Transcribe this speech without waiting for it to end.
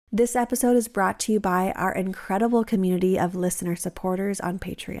This episode is brought to you by our incredible community of listener supporters on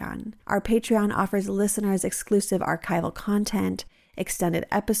Patreon. Our Patreon offers listeners exclusive archival content, extended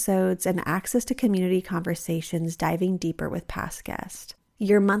episodes, and access to community conversations diving deeper with past guests.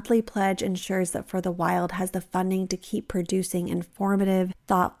 Your monthly pledge ensures that For the Wild has the funding to keep producing informative,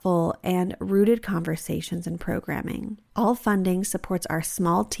 thoughtful, and rooted conversations and programming. All funding supports our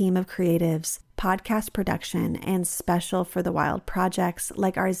small team of creatives, podcast production, and special For the Wild projects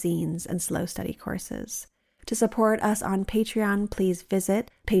like our zines and slow study courses. To support us on Patreon, please visit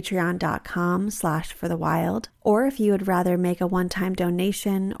patreon.com/forthewild. Or if you would rather make a one-time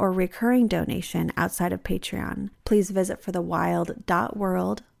donation or recurring donation outside of Patreon, please visit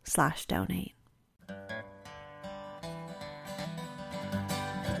forthewild.world/donate.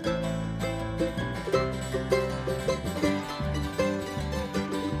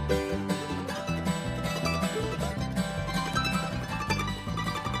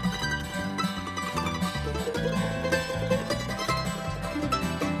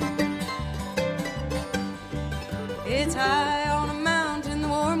 It's high on a mountain, the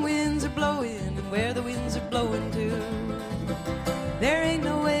warm winds are blowing, and where the winds are blowing to, there ain't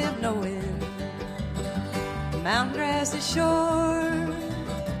no way of knowing. The mountain grass is short,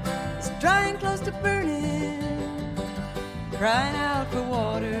 it's dry and close to burning, crying out for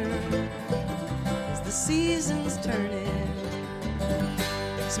water as the season's turning.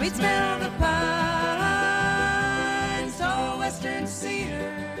 Sweet smell of the pines, tall western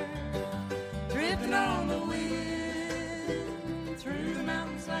cedar, drifting on the wind through the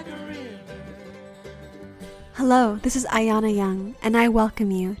mountains like a river. Hello, this is Ayana Young, and I welcome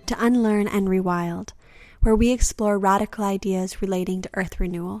you to Unlearn and Rewild, where we explore radical ideas relating to earth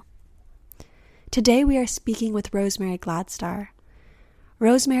renewal. Today we are speaking with Rosemary Gladstar.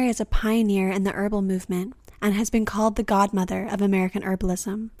 Rosemary is a pioneer in the herbal movement and has been called the godmother of American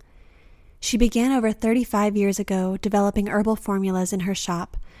herbalism. She began over 35 years ago developing herbal formulas in her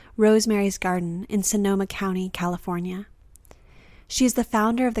shop, Rosemary's Garden, in Sonoma County, California. She is the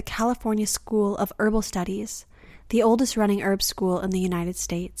founder of the California School of Herbal Studies, the oldest running herb school in the United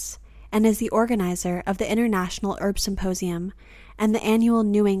States, and is the organizer of the International Herb Symposium and the annual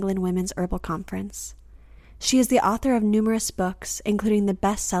New England Women's Herbal Conference. She is the author of numerous books, including the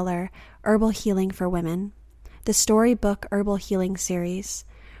bestseller Herbal Healing for Women, the Storybook Herbal Healing Series,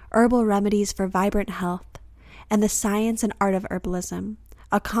 Herbal Remedies for Vibrant Health, and The Science and Art of Herbalism,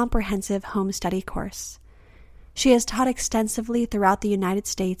 a comprehensive home study course. She has taught extensively throughout the United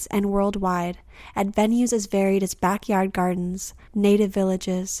States and worldwide at venues as varied as backyard gardens, native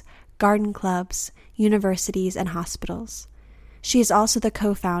villages, garden clubs, universities, and hospitals. She is also the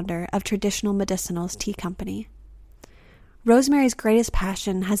co-founder of Traditional Medicinals Tea Company. Rosemary's greatest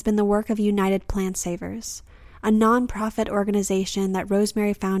passion has been the work of United Plant Savers, a non-profit organization that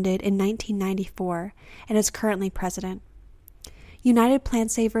Rosemary founded in 1994 and is currently president. United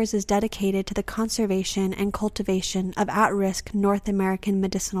Plant Savers is dedicated to the conservation and cultivation of at-risk North American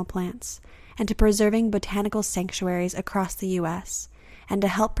medicinal plants and to preserving botanical sanctuaries across the U.S. and to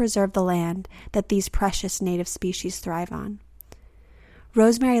help preserve the land that these precious native species thrive on.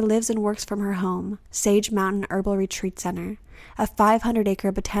 Rosemary lives and works from her home, Sage Mountain Herbal Retreat Center, a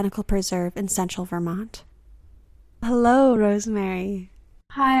 500-acre botanical preserve in central Vermont. Hello, Rosemary.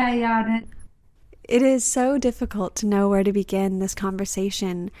 Hi, Ayana. It is so difficult to know where to begin this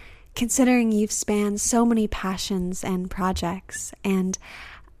conversation, considering you've spanned so many passions and projects. And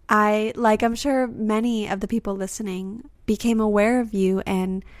I'm sure many of the people listening, became aware of you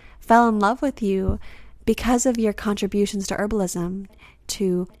and fell in love with you because of your contributions to herbalism,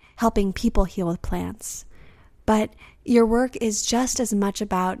 to helping people heal with plants. But your work is just as much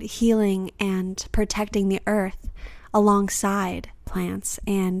about healing and protecting the earth alongside plants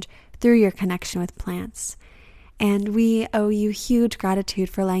and through your connection with plants. And we owe you huge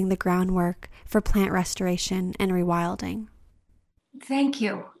gratitude for laying the groundwork for plant restoration and rewilding. Thank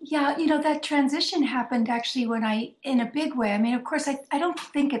you. Yeah, that transition happened actually in a big way. I mean, of course, I don't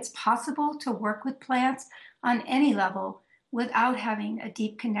think it's possible to work with plants on any level without having a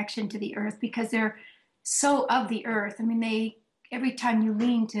deep connection to the earth because they're so of the earth. I mean, every time you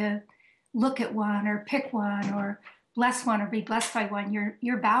lean to look at one or pick one or bless one or be blessed by one,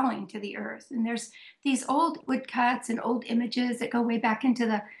 you're bowing to the earth. And there's these old woodcuts and old images that go way back into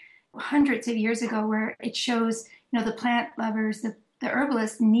the hundreds of years ago where it shows, the plant lovers, the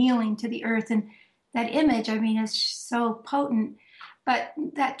herbalists kneeling to the earth. And that image, is so potent. But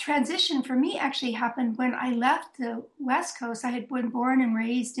that transition for me actually happened when I left the West Coast. I had been born and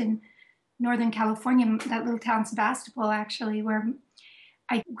raised in Northern California, that little town Sebastopol, actually, where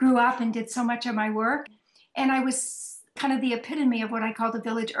I grew up and did so much of my work. And I was kind of the epitome of what I call the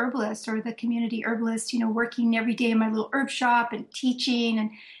village herbalist or the community herbalist, working every day in my little herb shop and teaching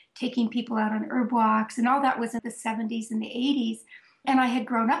and taking people out on herb walks. And all that was in the 70s and the 80s. And I had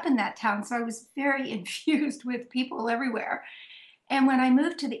grown up in that town, so I was very infused with people everywhere. And when I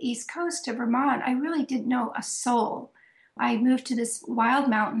moved to the East Coast to Vermont, I really didn't know a soul. I moved to this wild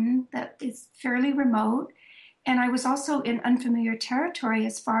mountain that is fairly remote. And I was also in unfamiliar territory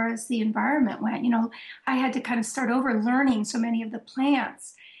as far as the environment went. I had to kind of start over learning so many of the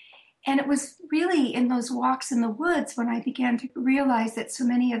plants. And it was really in those walks in the woods when I began to realize that so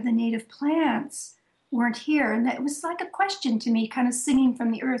many of the native plants weren't here. And that it was like a question to me, kind of singing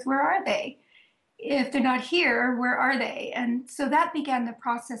from the earth, where are they? If they're not here, where are they? And so that began the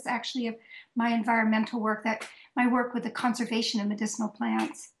process actually of my environmental work, my work with the conservation of medicinal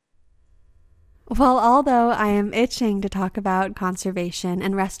plants. Well, although I am itching to talk about conservation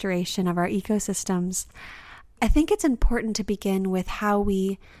and restoration of our ecosystems, I think it's important to begin with how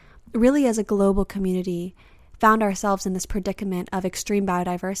we, really as a global community, found ourselves in this predicament of extreme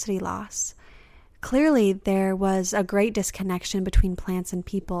biodiversity loss. Clearly, there was a great disconnection between plants and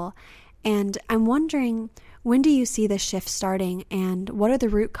people, and I'm wondering, when do you see this shift starting, and what are the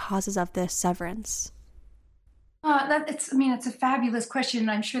root causes of this severance? It's a fabulous question,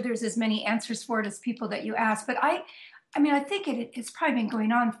 and I'm sure there's as many answers for it as people that you ask. But I think it's probably been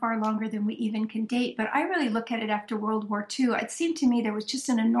going on far longer than we even can date. But I really look at it after World War II. It seemed to me there was just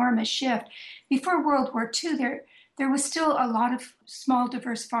an enormous shift. Before World War II, there was still a lot of small,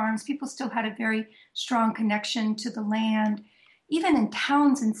 diverse farms. People still had a very strong connection to the land. Even in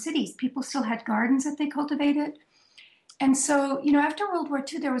towns and cities, people still had gardens that they cultivated. And so, after World War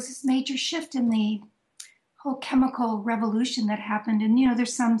II, there was this major shift in the whole chemical revolution that happened. And,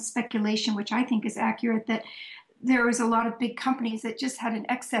 there's some speculation, which I think is accurate, that there was a lot of big companies that just had an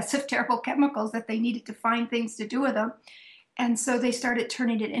excess of terrible chemicals that they needed to find things to do with them. And so they started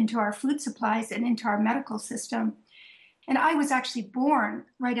turning it into our food supplies and into our medical system. And I was actually born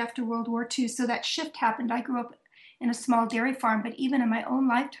right after World War II. So that shift happened. I grew up in a small dairy farm, but even in my own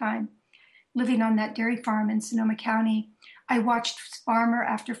lifetime, living on that dairy farm in Sonoma County, I watched farmer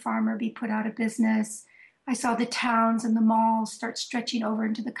after farmer be put out of business. I saw the towns and the malls start stretching over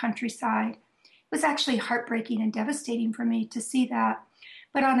into the countryside. It was actually heartbreaking and devastating for me to see that.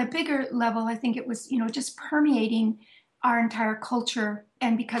 But on a bigger level, I think it was, just permeating our entire culture.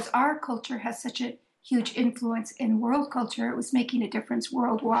 And because our culture has such a huge influence in world culture, it was making a difference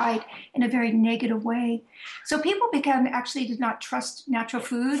worldwide in a very negative way. So people did not trust natural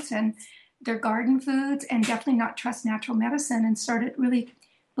foods and their garden foods, and definitely not trust natural medicine, and started really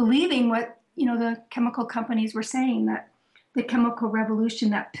believing what the chemical companies were saying, that the chemical revolution,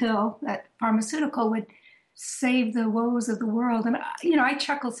 that pill, that pharmaceutical would save the woes of the world. And, I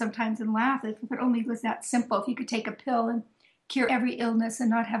chuckle sometimes and laugh if it only was that simple, if you could take a pill and cure every illness and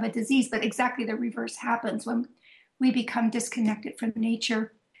not have a disease. But exactly the reverse happens when we become disconnected from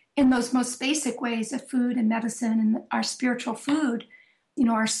nature in those most basic ways of food and medicine and our spiritual food,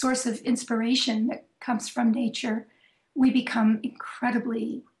 our source of inspiration that comes from nature. We become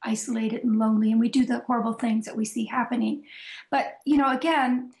incredibly isolated and lonely, and we do the horrible things that we see happening. But,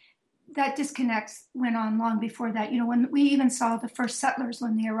 again, that disconnects went on long before that. When we even saw the first settlers,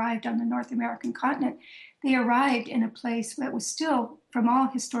 when they arrived on the North American continent, they arrived in a place that was still, from all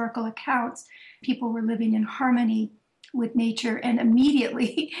historical accounts, people were living in harmony with nature. And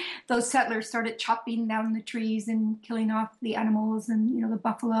immediately those settlers started chopping down the trees and killing off the animals and, the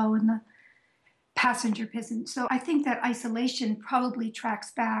buffalo and the passenger pigeon. So I think that isolation probably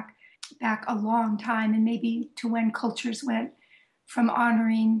tracks back a long time, and maybe to when cultures went from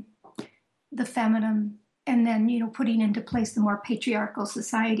honoring the feminine and then, putting into place the more patriarchal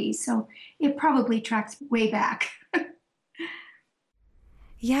societies. So it probably tracks way back.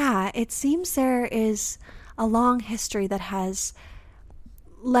 Yeah, it seems there is a long history that has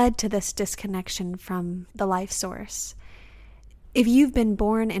led to this disconnection from the life source. If you've been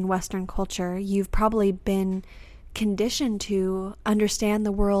born in Western culture, you've probably been conditioned to understand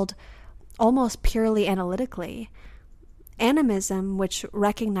the world almost purely analytically. Animism, which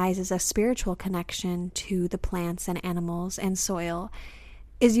recognizes a spiritual connection to the plants and animals and soil,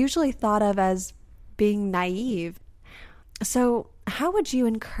 is usually thought of as being naive. So, how would you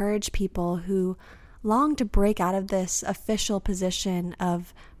encourage people who long to break out of this official position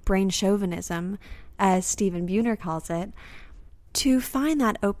of brain chauvinism, as Stephen Buhner calls it, to find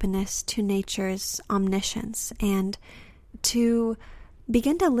that openness to nature's omniscience and to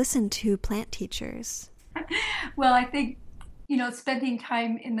begin to listen to plant teachers? Well, I think, spending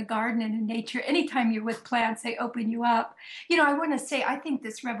time in the garden and in nature, anytime you're with plants, they open you up. I want to say, I think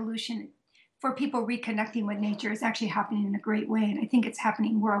this revolution for people reconnecting with nature is actually happening in a great way. And I think it's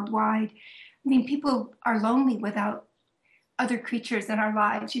happening worldwide. I mean, people are lonely without other creatures in our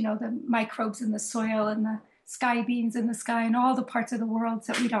lives, the microbes in the soil and the sky beings in the sky and all the parts of the world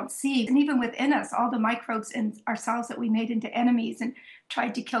that we don't see. And even within us, all the microbes in ourselves that we made into enemies and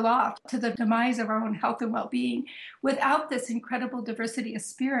tried to kill off to the demise of our own health and well-being. Without this incredible diversity of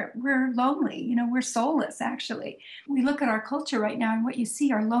spirit, we're lonely. We're soulless, actually. We look at our culture right now and what you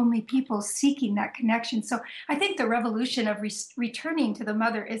see are lonely people seeking that connection. So I think the revolution of returning to the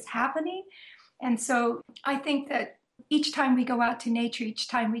mother is happening. And so I think that each time we go out to nature, each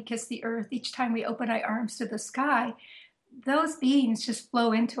time we kiss the earth, each time we open our arms to the sky, those beings just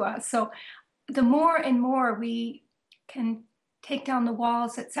flow into us. So the more and more we can take down the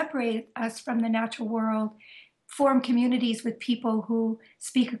walls that separate us from the natural world, form communities with people who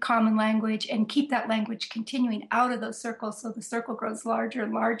speak a common language and keep that language continuing out of those circles so the circle grows larger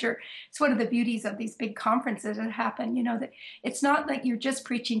and larger. It's one of the beauties of these big conferences that happen, that it's not like you're just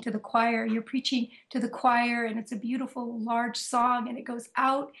preaching to the choir, you're preaching to the choir and it's a beautiful large song and it goes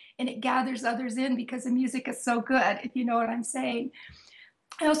out and it gathers others in because the music is so good, if you know what I'm saying.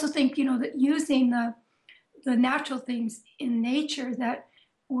 I also think, that using the natural things in nature that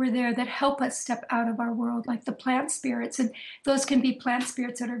were there that help us step out of our world, like the plant spirits. And those can be plant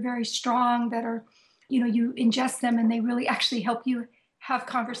spirits that are very strong, that are, you ingest them and they really actually help you have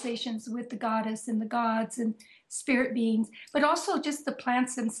conversations with the goddess and the gods and spirit beings, but also just the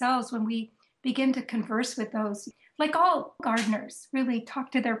plants themselves. When we begin to converse with those, like all gardeners really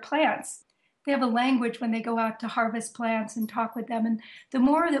talk to their plants. They have a language when they go out to harvest plants and talk with them. And the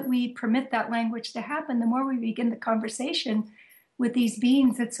more that we permit that language to happen, the more we begin the conversation with these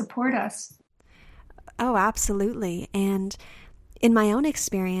beings that support us. Oh, absolutely. And in my own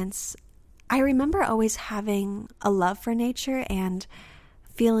experience, I remember always having a love for nature and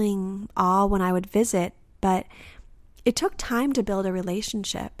feeling awe when I would visit, but it took time to build a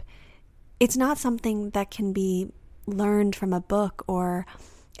relationship. It's not something that can be learned from a book or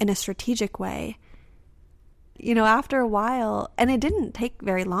in a strategic way. After a while, and it didn't take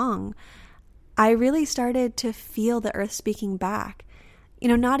very long, I really started to feel the earth speaking back,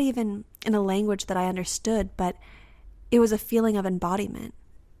 not even in a language that I understood, but it was a feeling of embodiment.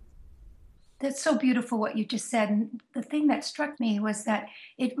 That's so beautiful what you just said. And the thing that struck me was that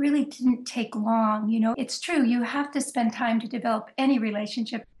it really didn't take long. It's true. You have to spend time to develop any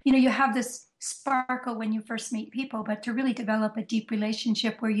relationship. You have this sparkle when you first meet people, but to really develop a deep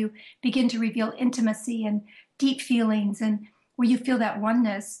relationship where you begin to reveal intimacy and deep feelings and where you feel that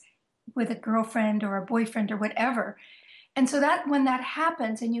oneness with a girlfriend or a boyfriend or whatever. And so that when that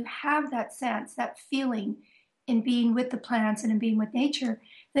happens and you have that sense, that feeling in being with the plants and in being with nature,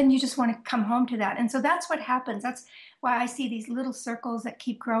 then you just want to come home to that. And so that's what happens. That's why I see these little circles that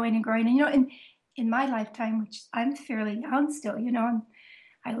keep growing and growing. And in my lifetime, which I'm fairly young still,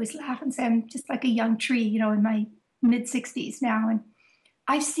 I always laugh and say I'm just like a young tree, in my mid-60s now. And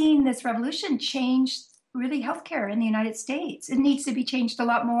I've seen this revolution change really healthcare in the United States. It needs to be changed a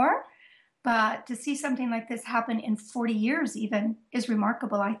lot more. But to see something like this happen in 40 years even is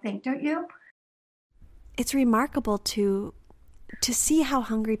remarkable, I think, don't you? It's remarkable to see how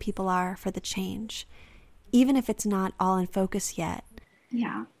hungry people are for the change, even if it's not all in focus yet.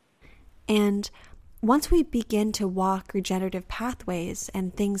 Yeah. And once we begin to walk regenerative pathways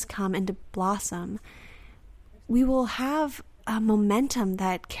and things come into blossom, we will have a momentum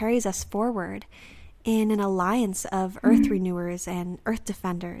that carries us forward in an alliance of earth renewers and earth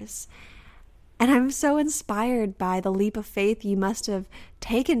defenders. And I'm so inspired by the leap of faith you must have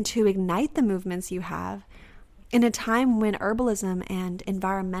taken to ignite the movements you have in a time when herbalism and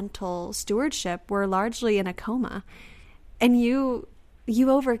environmental stewardship were largely in a coma. And you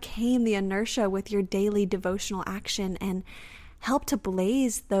overcame the inertia with your daily devotional action and helped to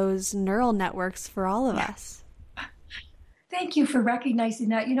blaze those neural networks for all of us. Thank you for recognizing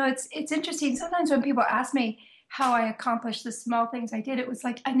that. It's interesting. Sometimes when people ask me how I accomplished the small things I did, it was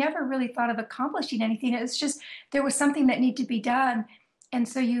like I never really thought of accomplishing anything. It was just there was something that needed to be done. And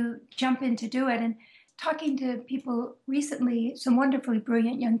so you jump in to do it. And talking to people recently, some wonderfully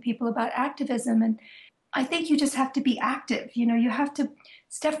brilliant young people about activism. And I think you just have to be active. You have to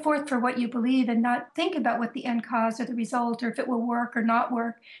step forth for what you believe and not think about what the end cause or the result or if it will work or not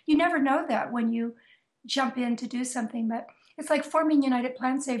work. You never know that when you jump in to do something. But it's like forming United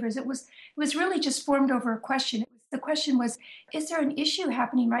Plant Savers. It was really just formed over a question. The question was, is there an issue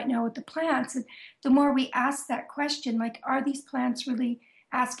happening right now with the plants? And the more we ask that question, like, are these plants really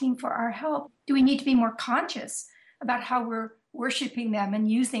asking for our help? Do we need to be more conscious about how we're worshiping them and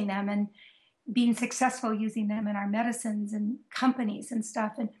using them and being successful using them in our medicines and companies and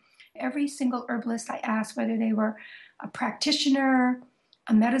stuff? And Every single herbalist I asked, whether they were a practitioner,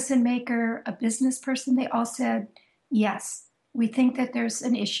 a medicine maker, a business person, they all said, yes, we think that there's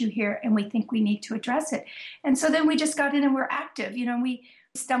an issue here and we think we need to address it. And so then we just got in and we're active. We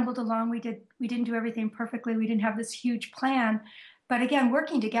stumbled along. We didn't do everything perfectly. We didn't have this huge plan. But again,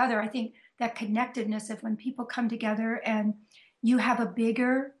 working together, I think that connectedness of when people come together and you have a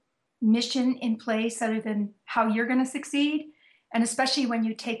bigger mission in place other than how you're going to succeed. And especially when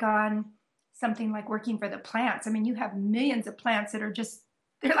you take on something like working for the plants. I mean, you have millions of plants that are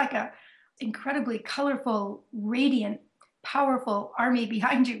they're like a incredibly colorful, radiant, powerful army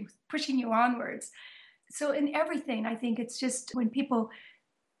behind you, pushing you onwards. So in everything, I think it's just when people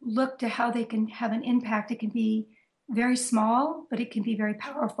look to how they can have an impact, it can be very small, but it can be very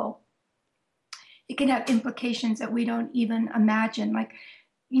powerful. It can have implications that we don't even imagine. Like,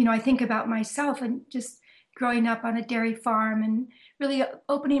 I think about myself and just growing up on a dairy farm and really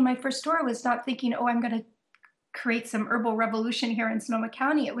opening my first store was not thinking, oh, I'm going to create some herbal revolution here in Sonoma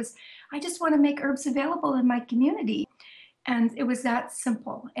County. It was, I just want to make herbs available in my community. And it was that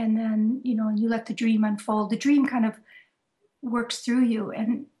simple. And then, and you let the dream unfold. The dream kind of works through you.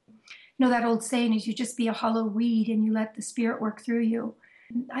 And that old saying is you just be a hollow weed and you let the spirit work through you.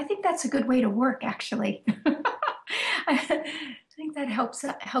 And I think that's a good way to work, actually. I think that helps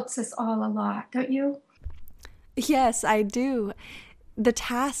us all a lot, don't you? Yes, I do. The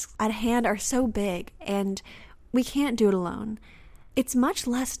tasks at hand are so big and we can't do it alone. It's much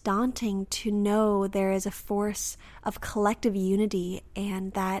less daunting to know there is a force of collective unity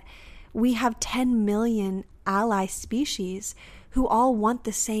and that we have 10 million ally species who all want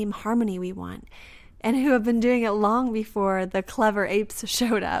the same harmony we want and who have been doing it long before the clever apes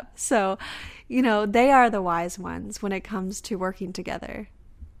showed up. So, they are the wise ones when it comes to working together.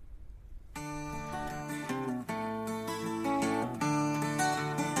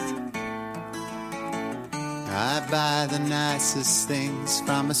 I buy the nicest things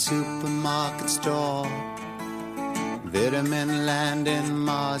from a supermarket store. Vitamin Land and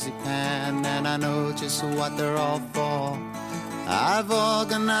marzipan, and I know just what they're all for. I've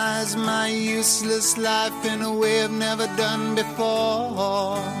organized my useless life in a way I've never done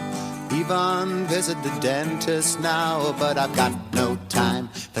before. Even visit the dentist now, but I've got no time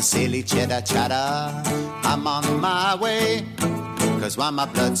for silly chitter chatter. I'm on my way, 'cause while my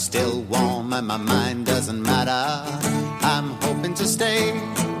blood's still warm and my mind doesn't matter, I'm hoping to stay,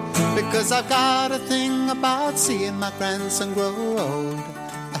 because I've got a thing about seeing my grandson grow old.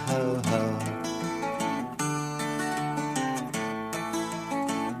 Oh, oh.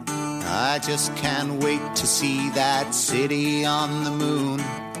 I just can't wait to see that city on the moon,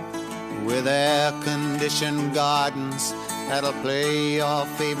 with air-conditioned gardens that'll play your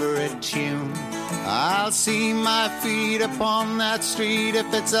favorite tune. I'll see my feet upon that street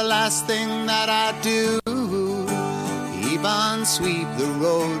if it's the last thing that I do. Even sweep the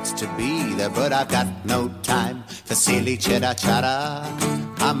roads to be there, but I've got no time for silly chitter-chatter.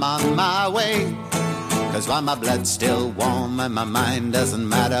 I'm on my way, 'cause while my blood's still warm and my mind doesn't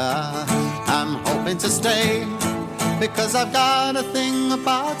matter, I'm hoping to stay, because I've got a thing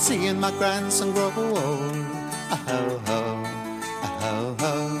about seeing my grandson grow old. Oh, oh, oh, oh,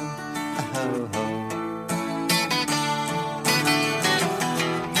 oh, oh.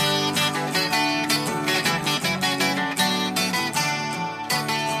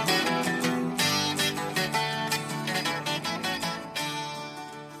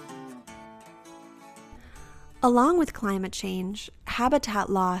 Along with climate change, habitat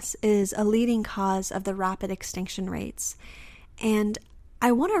loss is a leading cause of the rapid extinction rates. And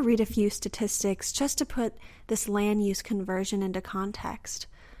I want to read a few statistics just to put this land use conversion into context.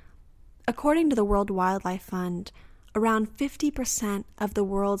 According to the World Wildlife Fund, around 50% of the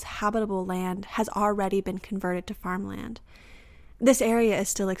world's habitable land has already been converted to farmland. This area is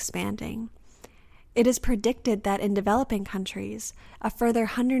still expanding. It is predicted that in developing countries, a further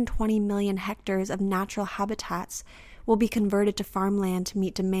 120 million hectares of natural habitats will be converted to farmland to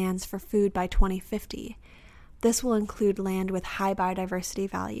meet demands for food by 2050. This will include land with high biodiversity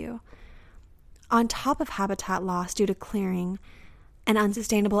value. On top of habitat loss due to clearing and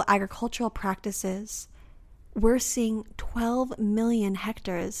unsustainable agricultural practices, we're seeing 12 million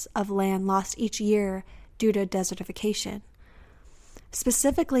hectares of land lost each year due to desertification.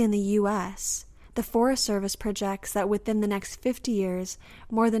 Specifically in the U.S., the Forest Service projects that within the next 50 years,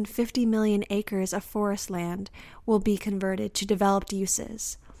 more than 50 million acres of forest land will be converted to developed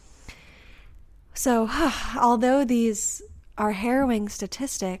uses. So, although these are harrowing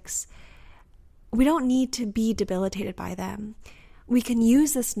statistics, we don't need to be debilitated by them. We can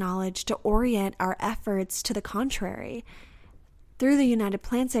use this knowledge to orient our efforts to the contrary. through the United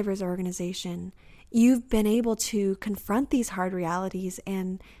Plant Savers organization, you've been able to confront these hard realities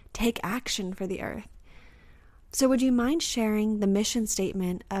and take action for the earth. So would you mind sharing the mission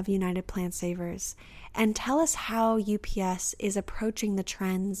statement of United Plant Savers and tell us how UPS is approaching the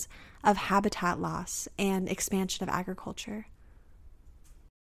trends of habitat loss and expansion of agriculture?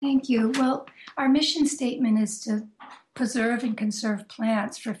 Thank you. Well, our mission statement is to preserve and conserve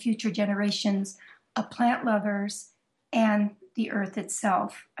plants for future generations of plant lovers and the earth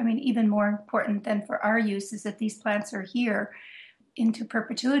itself. I mean, even more important than for our use is that these plants are here into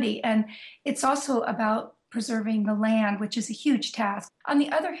perpetuity. And it's also about preserving the land, which is a huge task. On the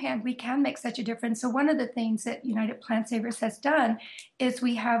other hand, we can make such a difference. So one of the things that United Plant Savers has done is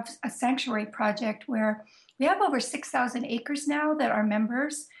we have a sanctuary project where we have over 6,000 acres now that our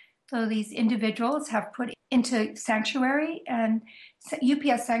members, so these individuals, have put into sanctuary. And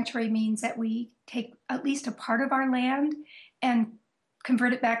UPS sanctuary means that we take at least a part of our land and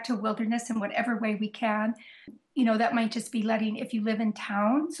convert it back to wilderness in whatever way we can. You know, that might just be letting, if you live in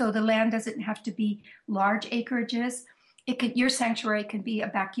town, so the land doesn't have to be large acreages. Your sanctuary can be a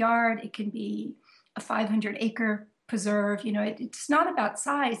backyard. It can be a 500-acre preserve. You know, it's not about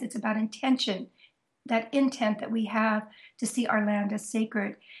size. It's about intention, that intent that we have to see our land as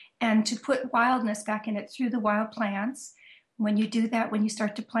sacred and to put wildness back in it through the wild plants. When you do that, when you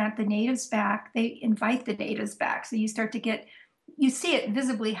start to plant the natives back, they invite the natives back. So you start to get, you see it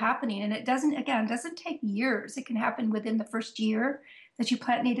visibly happening. And it doesn't take years. It can happen within the first year that you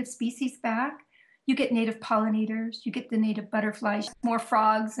plant native species back. You get native pollinators, you get the native butterflies, more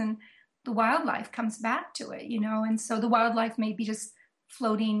frogs, and the wildlife comes back to it, you know. And so the wildlife may be just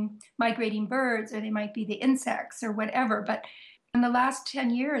floating, migrating birds, or they might be the insects or whatever. But in the last 10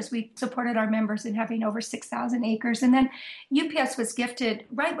 years, we supported our members in having over 6,000 acres. And then UPS was gifted,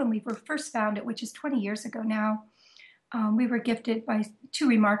 right when we were first founded, which is 20 years ago now, we were gifted by two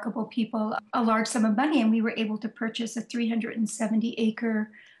remarkable people a large sum of money, and we were able to purchase a 370-acre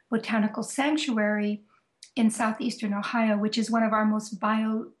botanical sanctuary in southeastern Ohio, which is one of our most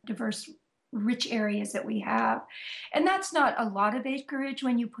biodiverse, rich areas that we have. And that's not a lot of acreage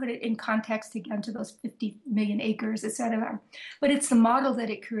when you put it in context again to those 50 million acres, et cetera. But it's the model that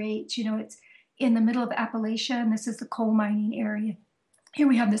it creates. You know, it's in the middle of Appalachia, and this is the coal mining area. Here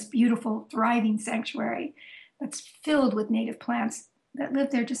we have this beautiful, thriving sanctuary that's filled with native plants that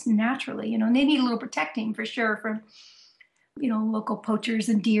live there just naturally, you know, and they need a little protecting for sure from, you know, local poachers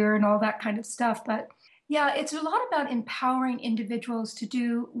and deer and all that kind of stuff. But yeah, it's a lot about empowering individuals to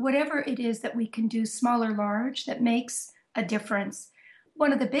do whatever it is that we can do, small or large, that makes a difference.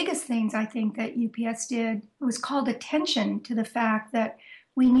 One of the biggest things I think that UPS did was called attention to the fact that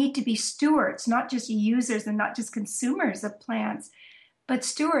we need to be stewards, not just users and not just consumers of plants, but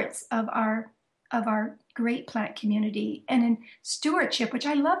stewards of our great plant community. And in stewardship, which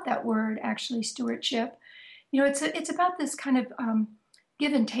I love that word, actually, stewardship, you know, it's about this kind of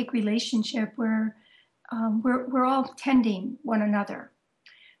give and take relationship where we're all tending one another.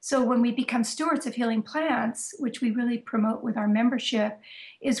 So when we become stewards of healing plants, which we really promote with our membership,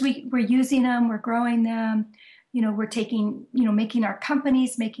 is we're using them, we're growing them, you know, we're taking, you know, making our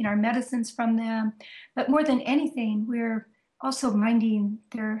companies, making our medicines from them. But more than anything, we're also minding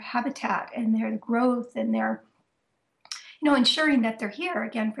their habitat and their growth and their, you know, ensuring that they're here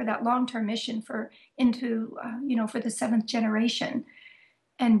again for that long-term mission for the seventh generation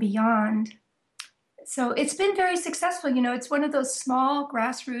and beyond. So it's been very successful. You know, it's one of those small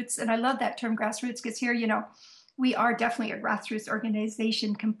grassroots, and I love that term grassroots because here, you know, we are definitely a grassroots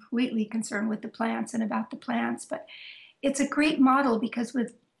organization completely concerned with the plants and about the plants. But it's a great model because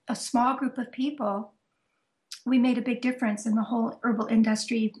with a small group of people, we made a big difference in the whole herbal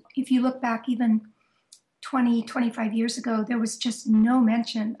industry. If you look back even 20, 25 years ago, there was just no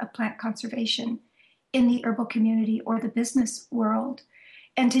mention of plant conservation in the herbal community or the business world.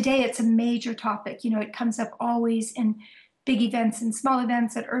 And today it's a major topic. You know, it comes up always in big events and small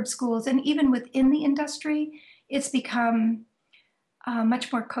events at herb schools. And even within the industry, it's become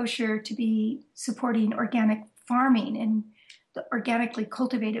much more kosher to be supporting organic farming and the organically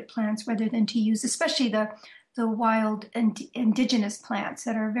cultivated plants rather than to use, especially the wild and indigenous plants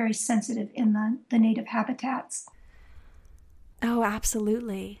that are very sensitive in the native habitats. Oh,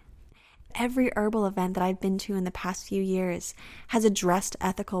 absolutely. Every herbal event that I've been to in the past few years has addressed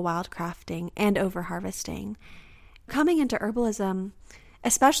ethical wildcrafting and overharvesting. Coming into herbalism,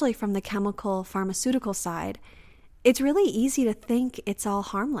 especially from the chemical pharmaceutical side, it's really easy to think it's all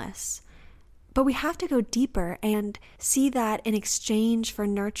harmless. But we have to go deeper and see that in exchange for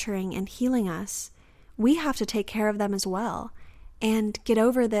nurturing and healing us, we have to take care of them as well and get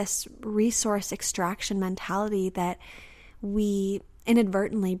over this resource extraction mentality that we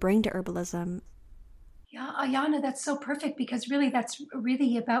inadvertently bring to herbalism. Yeah, Ayana, that's so perfect, because really that's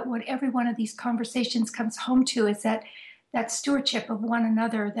really about what every one of these conversations comes home to, is that stewardship of one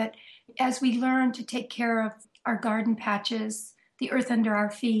another, that as we learn to take care of our garden patches, the earth under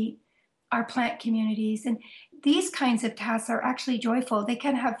our feet, our plant communities, and these kinds of tasks are actually joyful. They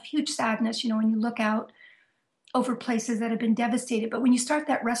can have huge sadness, when you look out over places that have been devastated. But when you start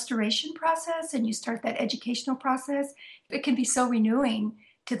that restoration process and you start that educational process, it can be so renewing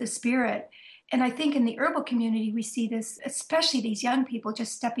to the spirit. And I think in the herbal community, we see this, especially these young people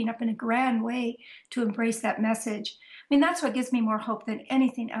just stepping up in a grand way to embrace that message. I mean, that's what gives me more hope than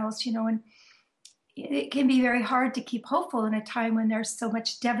anything else, and it can be very hard to keep hopeful in a time when there's so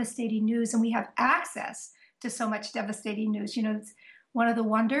much devastating news and we have access to so much devastating news. It's one of the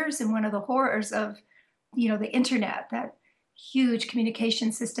wonders and one of the horrors of, the internet, that huge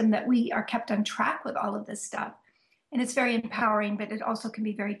communication system, that we are kept on track with all of this stuff. And it's very empowering, but it also can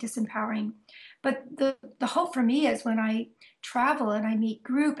be very disempowering. But the hope for me is when I travel and I meet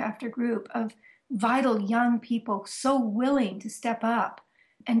group after group of vital young people so willing to step up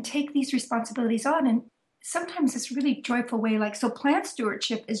and take these responsibilities on. And sometimes it's really joyful way, so plant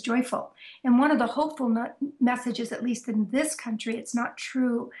stewardship is joyful. And one of the hopeful messages, at least in this country, it's not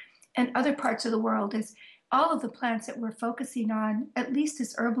true in other parts of the world, is all of the plants that we're focusing on, at least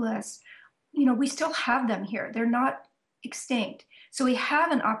as herbalists, we still have them here. They're not extinct. So we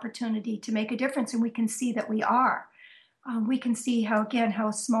have an opportunity to make a difference, and we can see that we are. We can see how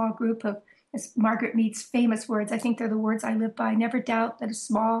a small group of, as Margaret Mead's famous words, I think they're the words I live by, never doubt that a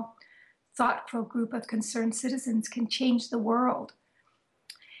small, thoughtful group of concerned citizens can change the world.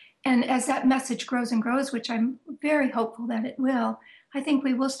 And as that message grows and grows, which I'm very hopeful that it will, I think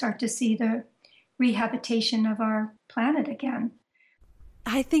we will start to see the rehabilitation of our planet again.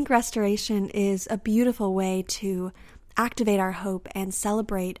 I think restoration is a beautiful way to activate our hope and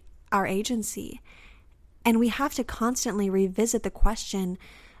celebrate our agency. And we have to constantly revisit the question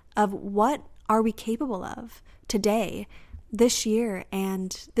of what are we capable of today, this year,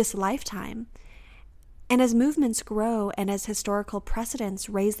 and this lifetime. And as movements grow and as historical precedents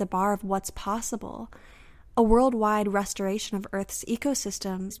raise the bar of what's possible, a worldwide restoration of Earth's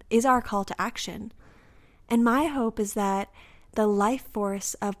ecosystems is our call to action. And my hope is that the life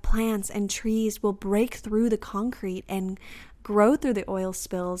force of plants and trees will break through the concrete and grow through the oil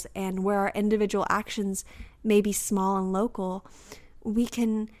spills, and where our individual actions may be small and local, we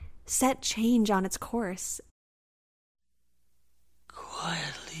can set change on its course.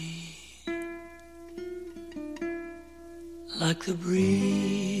 Quietly, like the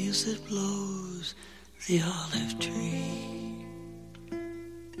breeze that blows the olive tree,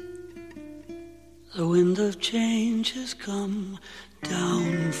 the wind of change has come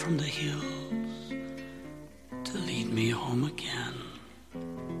down from the hills to lead me home again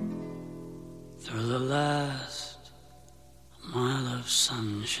through the last mile of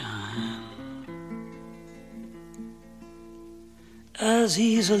sunshine. As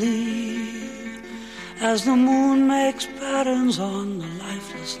easily as the moon makes patterns on the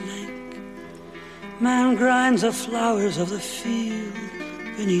lifeless lake, man grinds the flowers of the field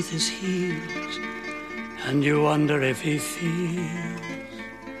beneath his heels, and you wonder if he feels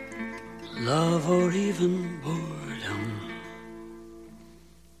love or even boredom.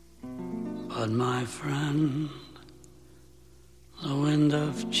 But my friend, the wind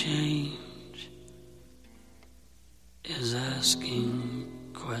of change is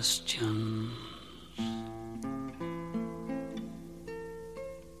asking questions.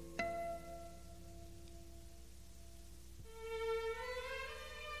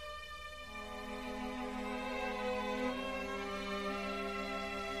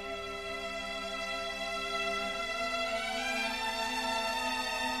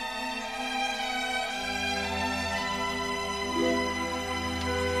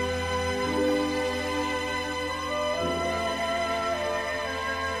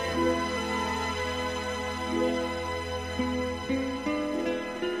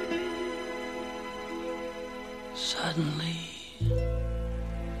 Suddenly,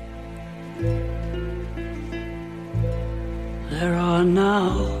 there are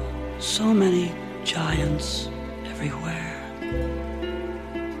now so many giants everywhere.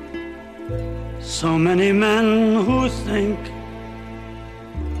 So many men who think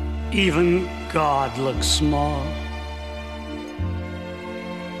even God looks small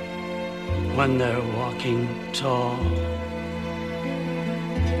when they're walking tall.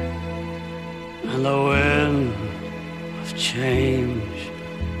 And the wind of change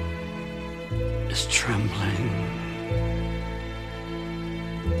is trembling.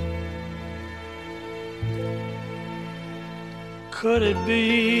 could it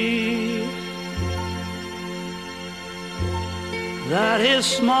be that his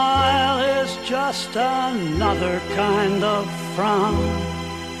smile is just another kind of frown?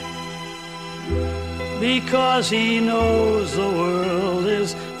 Because he knows the world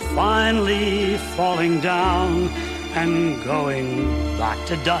is finally falling down and going back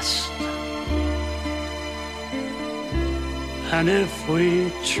to dust. And if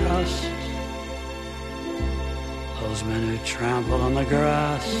we trust those men who trample on the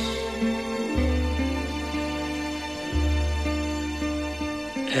grass,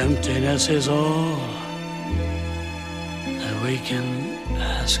 emptiness is all that we can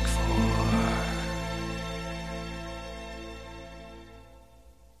ask for.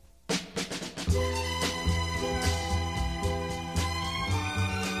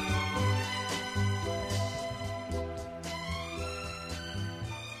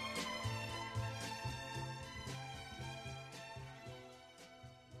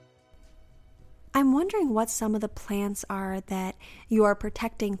 I'm wondering what some of the plants are that you are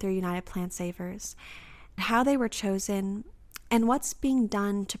protecting through United Plant Savers, how they were chosen, and what's being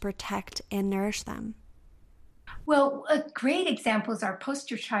done to protect and nourish them. Well, a great example is our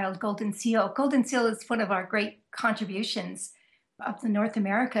poster child, Golden Seal. Golden Seal is one of our great contributions of the North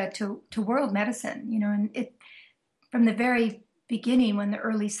America to world medicine. And it, from the very beginning, when the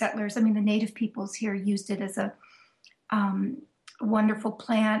early settlers, the native peoples here used it as a wonderful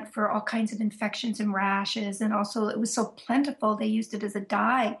plant for all kinds of infections and rashes. And also it was so plentiful, they used it as a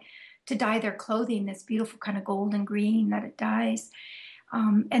dye to dye their clothing, this beautiful kind of golden green that it dyes.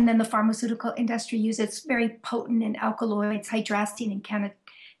 And then the pharmaceutical industry used it. It's very potent in alkaloids, hydrastine and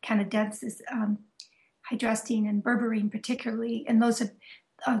canadensis, hydrastine and berberine particularly. And those have,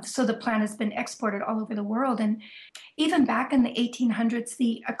 so the plant has been exported all over the world. And even back in the 1800s,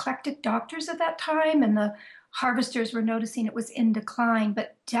 the eclectic doctors of that time and the harvesters were noticing it was in decline,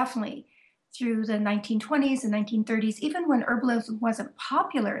 but definitely through the 1920s and 1930s, even when herbalism wasn't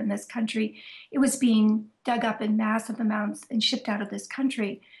popular in this country, it was being dug up in massive amounts and shipped out of this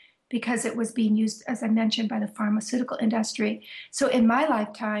country because it was being used, as I mentioned, by the pharmaceutical industry. So in my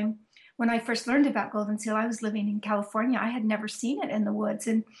lifetime, when I first learned about Golden Seal, I was living in California. I had never seen it in the woods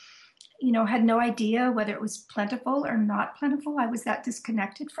and, had no idea whether it was plentiful or not plentiful. I was that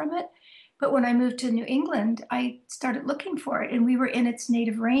disconnected from it. But when I moved to New England, I started looking for it, and we were in its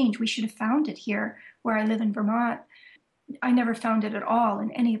native range. We should have found it here where I live in Vermont. I never found it at all in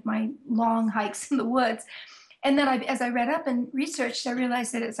any of my long hikes in the woods. And then as I read up and researched, I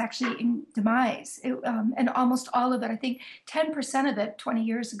realized that it's actually in demise. And almost all of it, I think 10% of it 20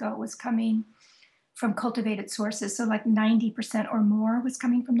 years ago was coming from cultivated sources. So like 90% or more was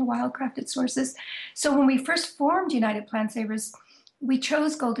coming from the wildcrafted sources. So when we first formed United Plant Savers, we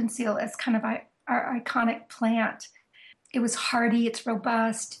chose Golden Seal as kind of our iconic plant. It was hardy, it's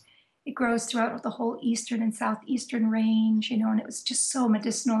robust, it grows throughout the whole eastern and southeastern range, and it was just so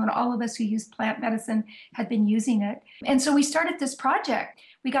medicinal, and all of us who use plant medicine had been using it. And so we started this project.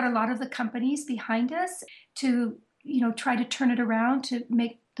 We got a lot of the companies behind us to, try to turn it around to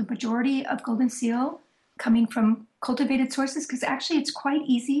make the majority of Golden Seal coming from cultivated sources, because actually it's quite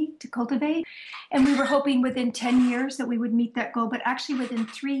easy to cultivate. And we were hoping within 10 years that we would meet that goal, but actually within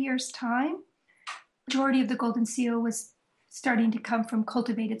 3 years' time, the majority of the Golden Seal was starting to come from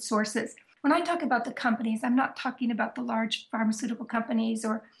cultivated sources. When I talk about the companies, I'm not talking about the large pharmaceutical companies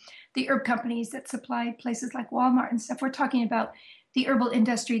or the herb companies that supply places like Walmart and stuff. We're talking about the herbal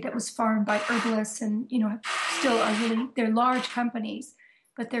industry that was farmed by herbalists and, still are really, they're large companies,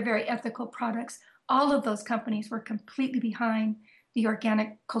 but they're very ethical products. All of those companies were completely behind the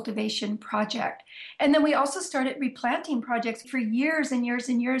organic cultivation project. And then we also started replanting projects. For years and years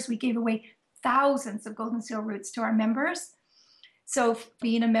and years, we gave away thousands of Golden Seal roots to our members. So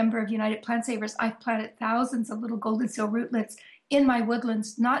being a member of United Plant Savers, I've planted thousands of little Golden Seal rootlets in my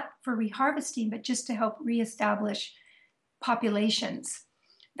woodlands, not for reharvesting, but just to help reestablish populations.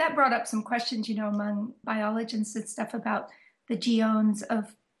 That brought up some questions, among biologists and stuff about the geomes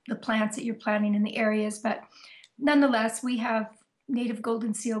of the plants that you're planting in the areas. But nonetheless, we have native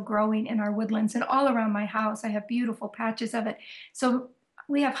Golden Seal growing in our woodlands, and all around my house, I have beautiful patches of it. So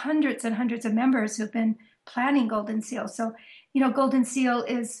we have hundreds and hundreds of members who've been planting Golden Seal. So, Golden Seal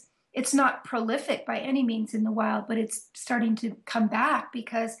it's not prolific by any means in the wild, but it's starting to come back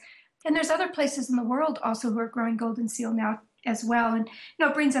and there's other places in the world also who are growing Golden Seal now as well. And,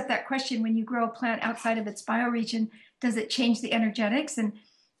 it brings up that question, when you grow a plant outside of its bioregion, does it change the energetics? And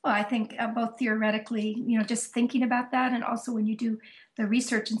well, I think both theoretically, just thinking about that, and also when you do the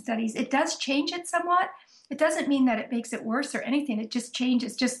research and studies, it does change it somewhat. It doesn't mean that it makes it worse or anything. It just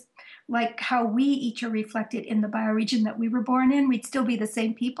changes. Just like how we each are reflected in the bioregion that we were born in. We'd still be the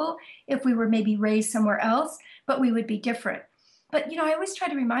same people if we were maybe raised somewhere else, but we would be different. But, I always try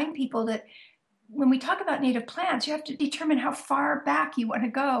to remind people that when we talk about native plants, you have to determine how far back you want to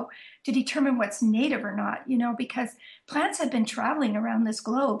go to determine what's native or not, because plants have been traveling around this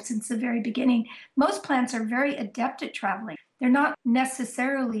globe since the very beginning. Most plants are very adept at traveling. They're not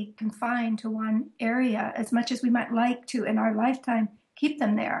necessarily confined to one area as much as we might like to in our lifetime keep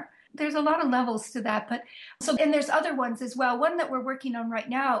them there. There's a lot of levels to that, and there's other ones as well. One that we're working on right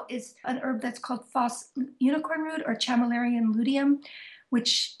now is an herb that's called false unicorn root or Chamaelerium luteum,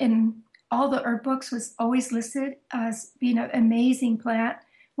 which in all the herb books was always listed as being an amazing plant,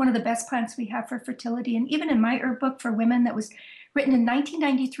 one of the best plants we have for fertility. And even in my herb book for women that was written in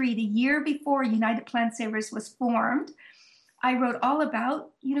 1993, the year before United Plant Savers was formed, I wrote all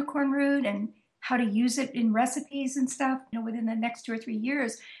about unicorn root and how to use it in recipes and stuff, within the next 2 or 3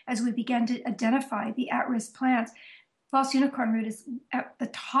 years as we began to identify the at-risk plants. False unicorn root is at the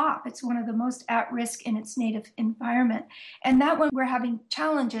top. It's one of the most at-risk in its native environment. And that one, we're having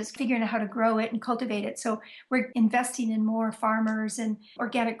challenges figuring out how to grow it and cultivate it. So we're investing in more farmers and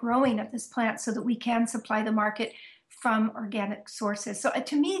organic growing of this plant so that we can supply the market from organic sources. So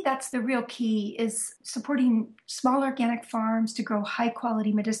to me, that's the real key, is supporting small organic farms to grow high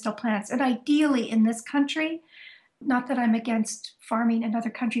quality medicinal plants. And ideally in this country, not that I'm against farming in other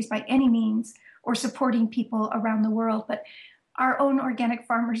countries by any means, or supporting people around the world, but our own organic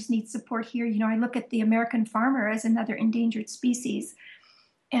farmers need support here. I look at the American farmer as another endangered species,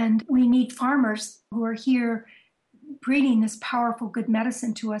 and we need farmers who are here breeding this powerful good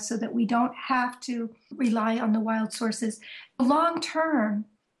medicine to us so that we don't have to rely on the wild sources. Long term,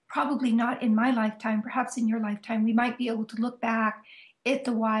 probably not in my lifetime, perhaps in your lifetime, we might be able to look back at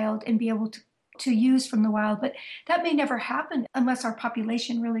the wild and be able to use from the wild, but that may never happen unless our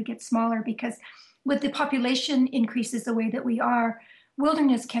population really gets smaller, because with the population increases the way that we are,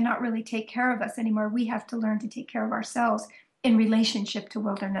 wilderness cannot really take care of us anymore. We have to learn to take care of ourselves in relationship to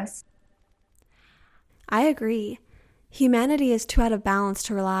wilderness. I agree. Humanity is too out of balance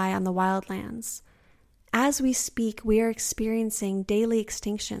to rely on the wildlands. As we speak, we are experiencing daily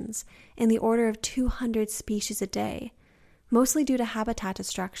extinctions in the order of 200 species a day, mostly due to habitat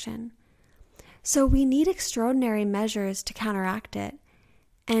destruction. So we need extraordinary measures to counteract it,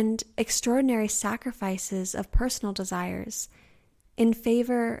 and extraordinary sacrifices of personal desires in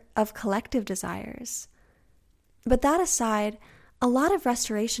favor of collective desires. But that aside, a lot of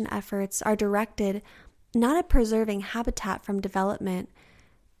restoration efforts are directed not at preserving habitat from development,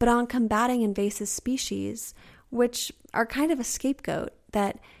 but on combating invasive species, which are kind of a scapegoat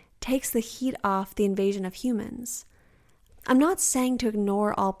that takes the heat off the invasion of humans. I'm not saying to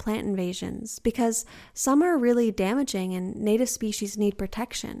ignore all plant invasions, because some are really damaging and native species need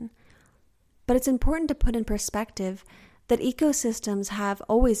protection. But it's important to put in perspective that ecosystems have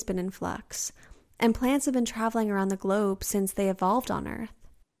always been in flux, and plants have been traveling around the globe since they evolved on Earth.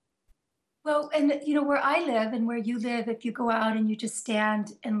 Well, and where I live and where you live, if you go out and you just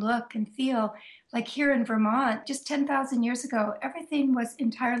stand and look and feel, like here in Vermont, just 10,000 years ago, everything was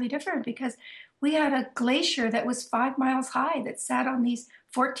entirely different, because we had a glacier that was 5 miles high that sat on these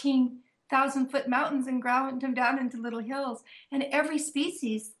 14,000-foot mountains and ground them down into little hills. And every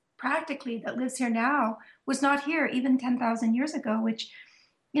species practically that lives here now was not here even 10,000 years ago, which,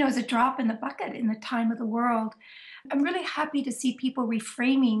 is a drop in the bucket in the time of the world. I'm really happy to see people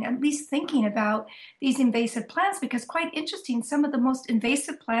reframing, at least thinking about these invasive plants, because quite interesting, some of the most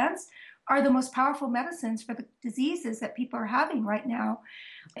invasive plants are the most powerful medicines for the diseases that people are having right now.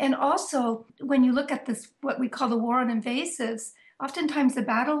 And also, when you look at this, what we call the war on invasives, oftentimes the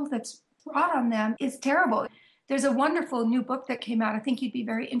battle that's brought on them is terrible. There's a wonderful new book that came out, I think you'd be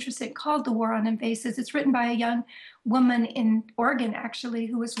very interested, called The War on Invasives. It's written by a young woman in Oregon, actually,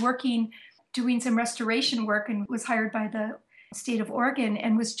 who was doing some restoration work and was hired by the state of Oregon,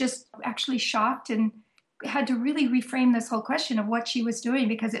 and was just actually shocked and had to really reframe this whole question of what she was doing,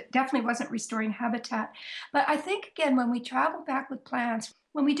 because it definitely wasn't restoring habitat. But I think, again, when we travel back with plants,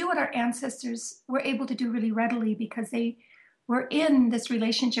 when we do what our ancestors were able to do really readily because they were in this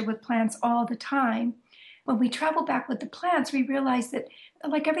relationship with plants all the time, when we travel back with the plants, we realize that,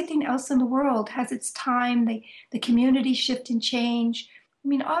 like everything else in the world, has its time, the community shift and change. I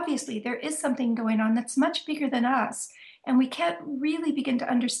mean, obviously, there is something going on that's much bigger than us, and we can't really begin to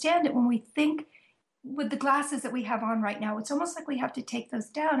understand it when we think with the glasses that we have on right now. It's almost like we have to take those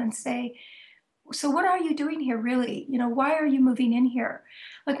down and say, so what are you doing here, really? Why are you moving in here?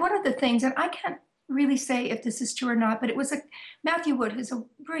 Like, one of the things, and I can't really say if this is true or not, but it was Matthew Wood, who's a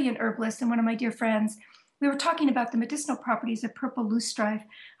brilliant herbalist and one of my dear friends, We were talking about the medicinal properties of purple loosestrife.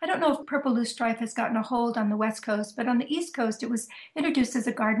 I don't know if purple loosestrife has gotten a hold on the West Coast, but on the East Coast, it was introduced as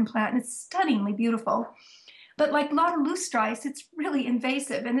a garden plant, and it's stunningly beautiful. But like a lot of loosestrife, it's really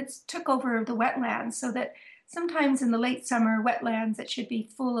invasive, and it's took over the wetlands, so that sometimes in the late summer wetlands that should be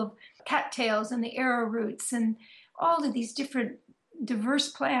full of cattails and the arrowroots and all of these different diverse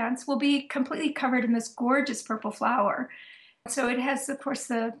plants will be completely covered in this gorgeous purple flower. So it has, of course,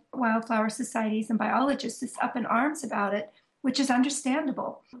 the wildflower societies and biologists just up in arms about it, which is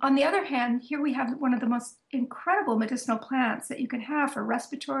understandable. On the other hand, here we have one of the most incredible medicinal plants that you can have for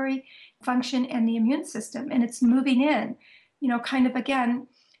respiratory function and the immune system. And it's moving in, kind of, again,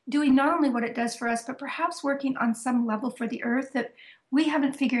 doing not only what it does for us, but perhaps working on some level for the earth that we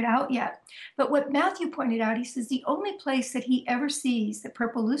haven't figured out yet. But what Matthew pointed out, he says the only place that he ever sees that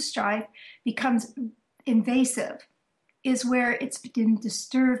purple loosestrife becomes invasive is where it's in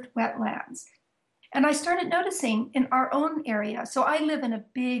disturbed wetlands. And I started noticing in our own area, so I live in a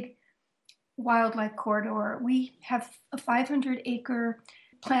big wildlife corridor. We have a 500-acre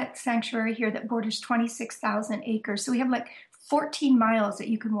plant sanctuary here that borders 26,000 acres. So we have like 14 miles that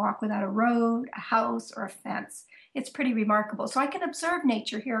you can walk without a road, a house, or a fence. It's pretty remarkable. So I can observe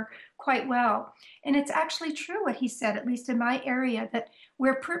nature here quite well. And it's actually true what he said, at least in my area, that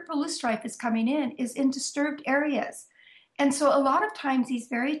where purple loosestrife is coming in is in disturbed areas. And so a lot of times these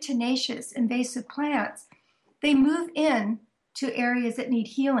very tenacious invasive plants, they move in to areas that need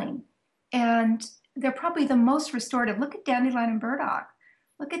healing. And they're probably the most restorative. Look at dandelion and burdock.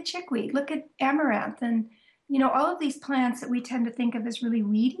 Look at chickweed. Look at amaranth. And, all of these plants that we tend to think of as really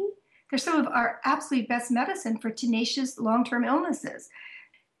weedy, they're some of our absolute best medicine for tenacious long-term illnesses.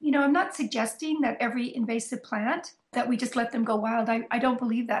 I'm not suggesting that every invasive plant, that we just let them go wild. I don't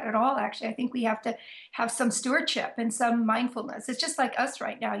believe that at all, actually. I think we have to have some stewardship and some mindfulness. It's just like us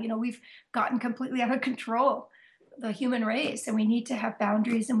right now. We've gotten completely out of control, the human race, and we need to have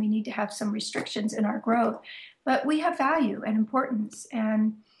boundaries and we need to have some restrictions in our growth. But we have value and importance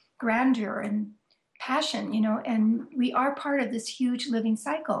and grandeur and passion, and we are part of this huge living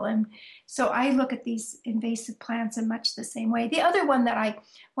cycle. And so I look at these invasive plants in much the same way. The other one that I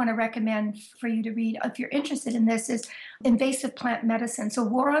want to recommend for you to read, if you're interested in this, is Invasive Plant Medicine. So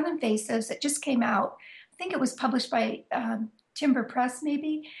War on Invasives, it just came out. I think it was published by Timber Press,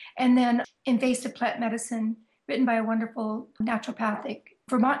 maybe. And then Invasive Plant Medicine, written by a wonderful naturopathic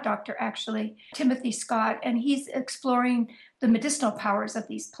Vermont doctor, actually, Timothy Scott, and he's exploring the medicinal powers of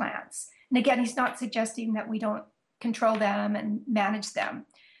these plants. And again, he's not suggesting that we don't control them and manage them.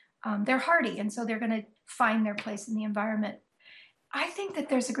 They're hardy, and so they're going to find their place in the environment. I think that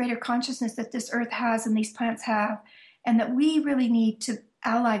there's a greater consciousness that this earth has and these plants have, and that we really need to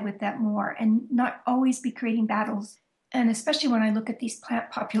ally with that more and not always be creating battles. And especially when I look at these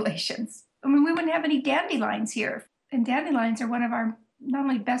plant populations. We wouldn't have any dandelions here. And dandelions are one of our not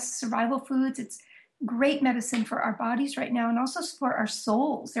only best survival foods, it's great medicine for our bodies right now and also for our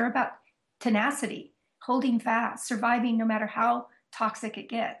souls. They're about tenacity, holding fast, surviving no matter how toxic it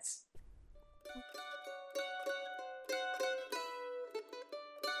gets.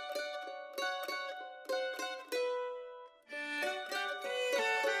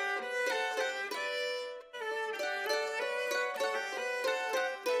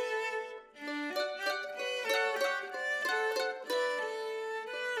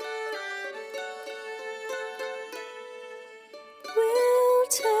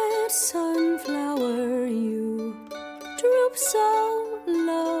 Wilted sunflower, you droop so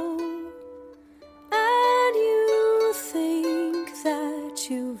low, and you think that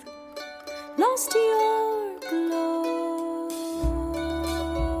you've lost your glow.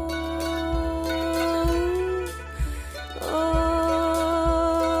 Oh,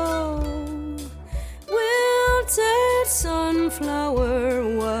 wilted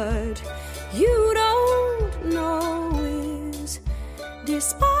sunflower, what you don't know is,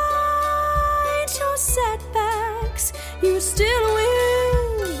 despite your setbacks, you still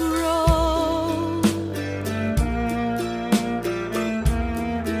will grow.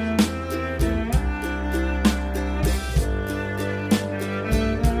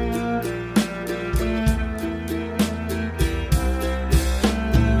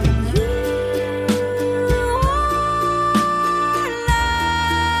 You are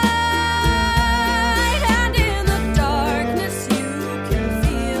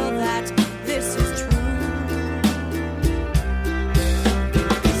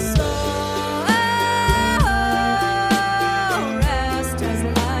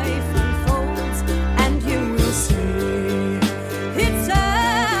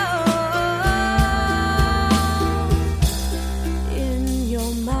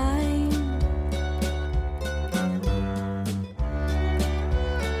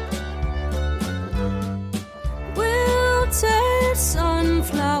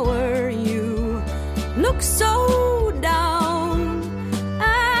look so down,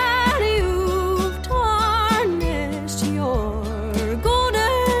 and you've tarnished your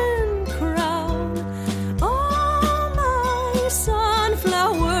golden crown. Oh, my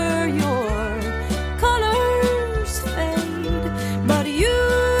sunflower, your colors fade, but you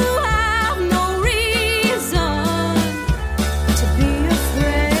have no reason to be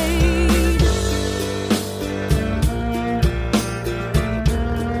afraid.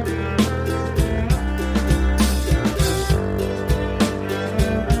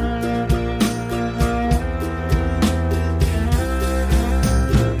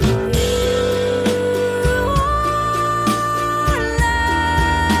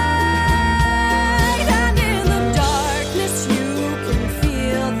 And in the darkness you can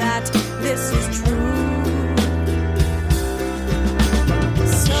feel that this is true.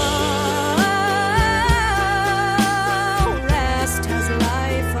 So rest as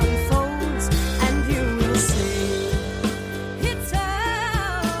life unfolds, and you will see it's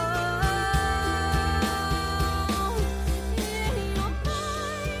all in your mind,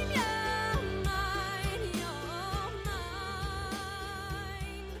 your mind, your mind.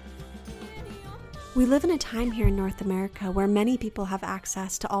 We live in a time here in North America where many people have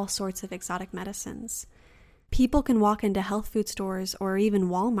access to all sorts of exotic medicines. People can walk into health food stores or even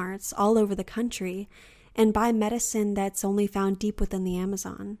Walmarts all over the country and buy medicine that's only found deep within the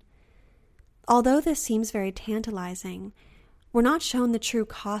Amazon. Although this seems very tantalizing, we're not shown the true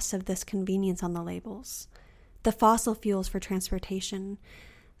cost of this convenience on the labels. The fossil fuels for transportation,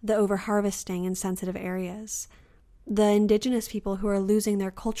 the overharvesting in sensitive areas, the indigenous people who are losing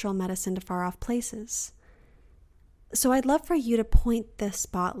their cultural medicine to far-off places. So I'd love for you to point this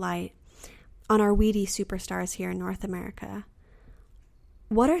spotlight on our weedy superstars here in North America.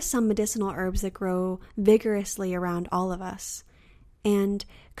 What are some medicinal herbs that grow vigorously around all of us? And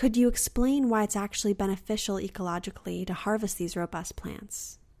could you explain why it's actually beneficial ecologically to harvest these robust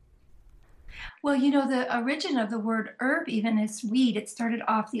plants? Well, you know, the origin of the word herb even is weed. It started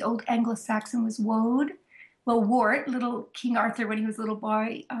off, the old Anglo-Saxon was woad. Well, wart, little King Arthur, when he was a little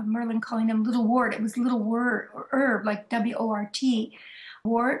boy, Merlin calling him little wart. It was little wort or herb, like W-O-R-T.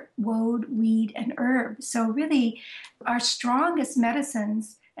 Wart, woad, weed, and herb. So really, our strongest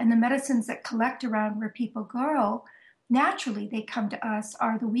medicines and the medicines that collect around where people go, naturally they come to us,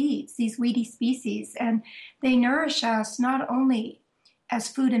 are the weeds, these weedy species. And they nourish us not only as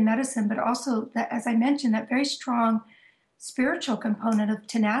food and medicine, but also, that, as I mentioned, that very strong spiritual component of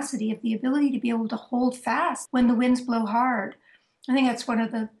tenacity, of the ability to be able to hold fast when the winds blow hard. I think that's one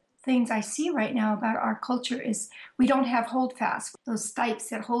of the things I see right now about our culture is we don't have hold fast. Those stipes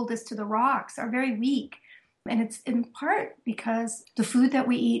that hold us to the rocks are very weak. And it's in part because the food that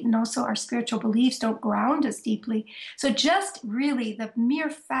we eat and also our spiritual beliefs don't ground us deeply. So just really the mere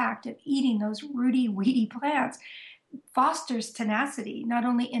fact of eating those rooty, weedy plants fosters tenacity, not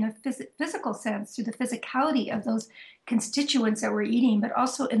only in a physical sense through the physicality of those constituents that we're eating, but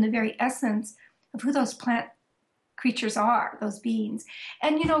also in the very essence of who those plant creatures are, those beings.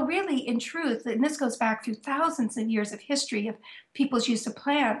 And, you know, really, in truth, and this goes back through thousands of years of history of people's use of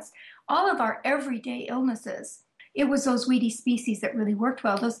plants, all of our everyday illnesses, it was those weedy species that really worked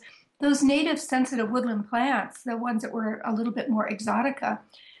well. Those native sensitive woodland plants, the ones that were a little bit more exotica,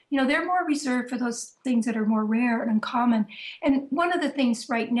 you know, they're more reserved for those things that are more rare and uncommon. And one of the things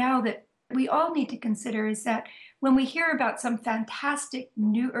right now that we all need to consider is that when we hear about some fantastic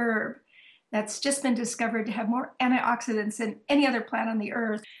new herb that's just been discovered to have more antioxidants than any other plant on the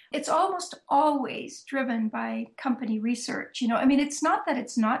earth, it's almost always driven by company research. You know, I mean, it's not that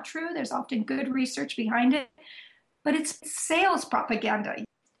it's not true. There's often good research behind it, but it's sales propaganda.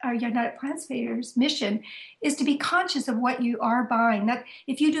 Our United Plants Fairs mission is to be conscious of what you are buying. That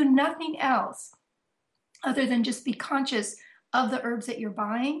if you do nothing else other than just be conscious of the herbs that you're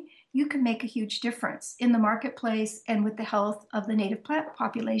buying, you can make a huge difference in the marketplace and with the health of the native plant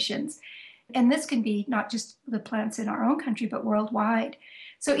populations. And this can be not just the plants in our own country, but worldwide.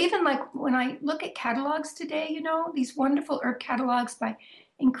 So even like when I look at catalogs today, you know, these wonderful herb catalogs by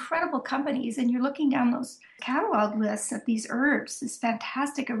incredible companies, and you're looking down those catalog lists of these herbs, this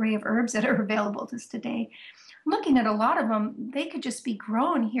fantastic array of herbs that are available to us today. Looking at a lot of them, they could just be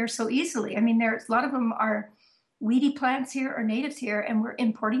grown here so easily. I mean, there's a lot of them are weedy plants here or natives here, and we're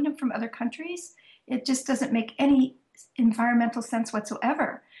importing them from other countries. It just doesn't make any environmental sense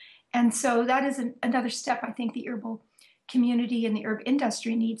whatsoever. And so that is another step I think the herbal community and the herb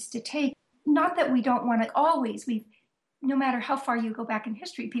industry needs to take. Not that we don't want to always, no matter how far you go back in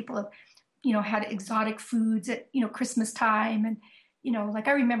history, people have, you know, had exotic foods at, you know, Christmas time. And, you know, like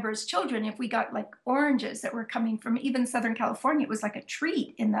I remember as children, if we got like oranges that were coming from even Southern California, it was like a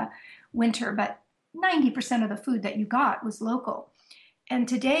treat in the winter. But 90% of the food that you got was local. And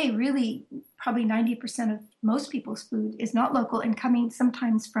today, really, probably 90% of most people's food is not local and coming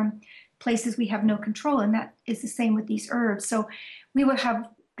sometimes from places we have no control. And that is the same with these herbs. So we would have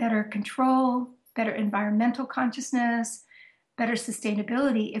better control, better environmental consciousness, better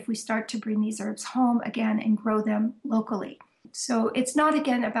sustainability if we start to bring these herbs home again and grow them locally. So it's not,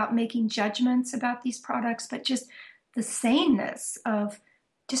 again, about making judgments about these products, but just the saneness of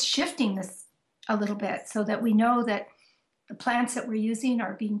just shifting this a little bit so that we know that the plants that we're using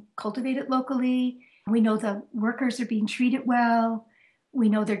are being cultivated locally. We know the workers are being treated well. We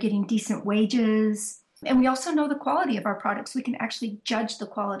know they're getting decent wages. And we also know the quality of our products. We can actually judge the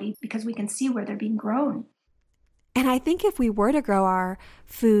quality because we can see where they're being grown. And I think if we were to grow our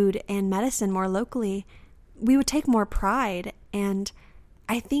food and medicine more locally, we would take more pride. And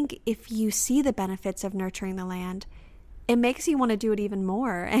I think if you see the benefits of nurturing the land, it makes you want to do it even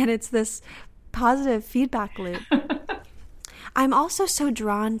more. And it's this positive feedback loop. I'm also so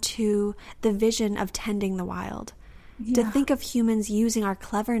drawn to the vision of tending the wild. To think of humans using our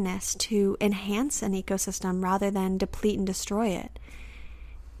cleverness to enhance an ecosystem rather than deplete and destroy it.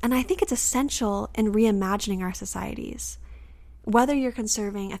 And I think it's essential in reimagining our societies. Whether you're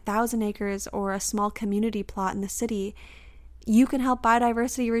conserving 1,000 acres or a small community plot in the city, you can help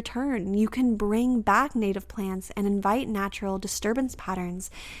biodiversity return. You can bring back native plants and invite natural disturbance patterns.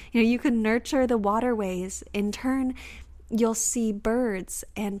 You can nurture the waterways. In turn, you'll see birds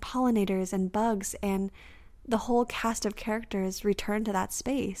and pollinators and bugs and the whole cast of characters return to that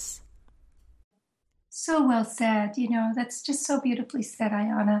space. So well said. That's just so beautifully said,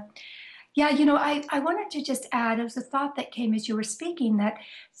 Ayana. Yeah, I wanted to just add, it was a thought that came as you were speaking that,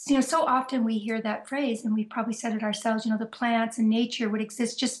 so often we hear that phrase, and we probably said it ourselves, the plants and nature would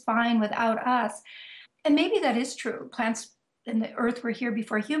exist just fine without us. And maybe that is true. Plants and the earth were here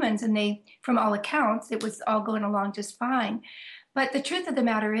before humans, and they, from all accounts, it was all going along just fine. But the truth of the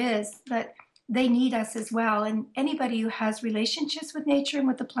matter is that they need us as well. And anybody who has relationships with nature and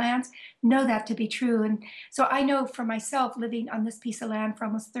with the plants know that to be true. And so I know for myself, living on this piece of land for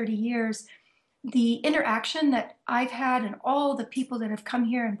almost 30 years, the interaction that I've had and all the people that have come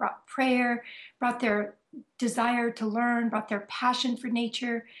here and brought prayer, brought their desire to learn, brought their passion for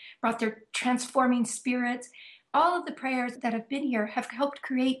nature, brought their transforming spirits, all of the prayers that have been here have helped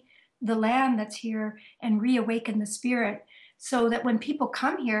create the land that's here and reawaken the spirit. So that when people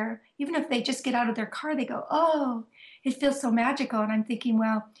come here, even if they just get out of their car, they go, oh, it feels so magical. And I'm thinking,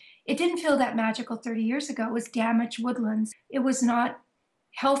 well, it didn't feel that magical 30 years ago. It was damaged woodlands. It was not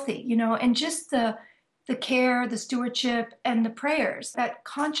healthy, and just the care, the stewardship, and the prayers, that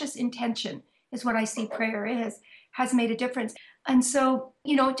conscious intention is what I see prayer is, has made a difference. And so,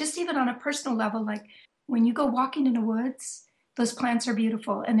 just even on a personal level, like when you go walking in the woods, those plants are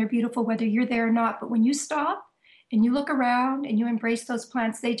beautiful, and they're beautiful whether you're there or not. But when you stop, and you look around and you embrace those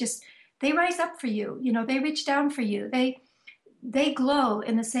plants, they rise up for you. They reach down for you. They glow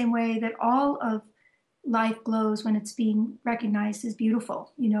in the same way that all of life glows when it's being recognized as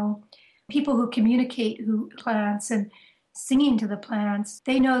beautiful. People who communicate plants and singing to the plants,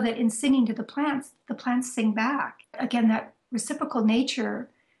 they know that in singing to the plants sing back. Again, that reciprocal nature.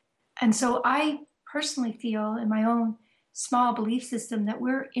 And so I personally feel in my own small belief system that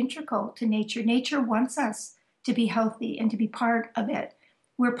we're integral to nature. Nature wants us to be healthy and to be part of it.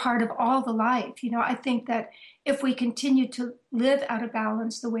 We're part of all the life. I think that if we continue to live out of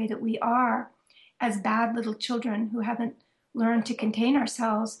balance the way that we are as bad little children who haven't learned to contain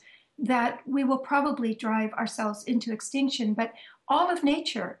ourselves, that we will probably drive ourselves into extinction. But all of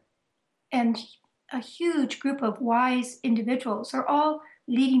nature and a huge group of wise individuals are all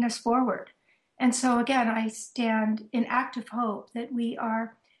leading us forward. And so again, I stand in active hope that we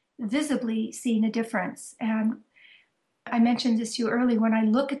are visibly seeing a difference. And I mentioned this to you early, when I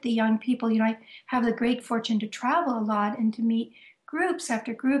look at the young people, I have the great fortune to travel a lot and to meet groups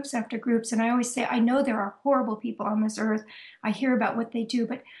after groups after groups. And I always say, I know there are horrible people on this earth. I hear about what they do,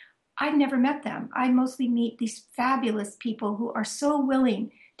 but I've never met them. I mostly meet these fabulous people who are so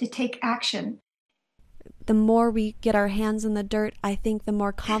willing to take action. The more we get our hands in the dirt, I think the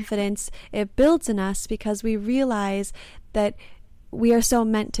more confidence it builds in us, because we realize that we are so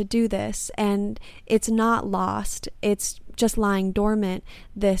meant to do this, and it's not lost. It's just lying dormant,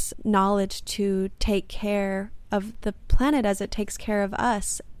 this knowledge to take care of the planet as it takes care of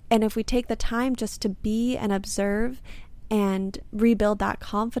us. And if we take the time just to be and observe and rebuild that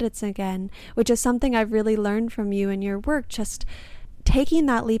confidence again, which is something I've really learned from you and your work, just taking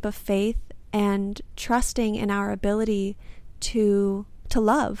that leap of faith and trusting in our ability to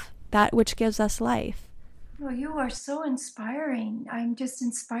love that which gives us life. Well, you are so inspiring. I'm just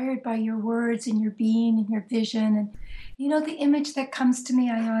inspired by your words and your being and your vision. And the image that comes to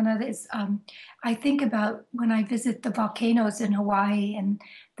me, Ayana, is I think about when I visit the volcanoes in Hawaii and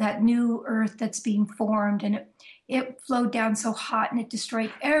that new earth that's being formed, and it flowed down so hot and it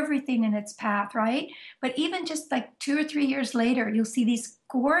destroyed everything in its path, right? But even just like 2 or 3 years later, you'll see these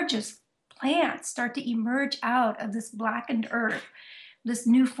gorgeous plants start to emerge out of this blackened earth, this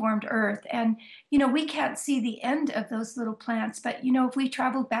new formed earth. And, we can't see the end of those little plants, but, if we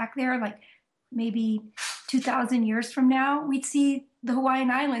traveled back there, like maybe 2,000 years from now, we'd see the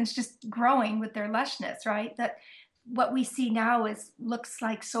Hawaiian Islands just growing with their lushness, right? That what we see now looks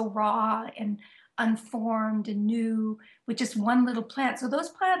like so raw and unformed and new with just one little plant. So those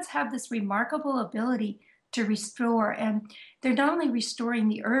plants have this remarkable ability to restore, and they're not only restoring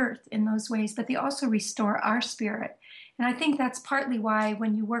the earth in those ways, but they also restore our spirit. And I think that's partly why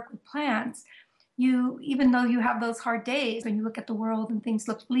when you work with plants, even though you have those hard days when you look at the world and things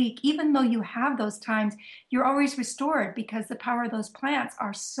look bleak, even though you have those times, you're always restored because the power of those plants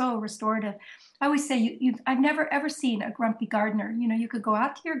are so restorative. I always say I've never ever seen a grumpy gardener. You could go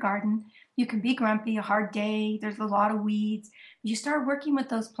out to your garden, you can be grumpy, a hard day, there's a lot of weeds. You start working with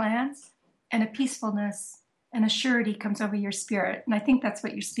those plants and a peacefulness and a surety comes over your spirit. And I think that's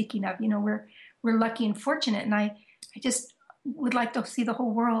what you're speaking of. We're lucky and fortunate. And I just would like to see the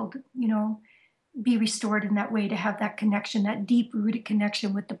whole world, be restored in that way, to have that connection, that deep-rooted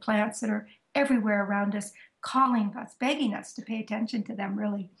connection with the plants that are everywhere around us, calling us, begging us to pay attention to them,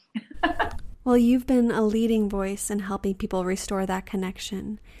 really. Well, you've been a leading voice in helping people restore that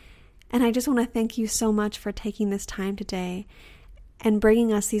connection. And I just want to thank you so much for taking this time today and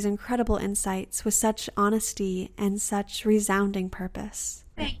bringing us these incredible insights with such honesty and such resounding purpose.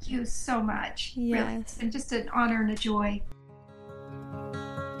 Thank you so much. Yes. Really. It's been just an honor and a joy.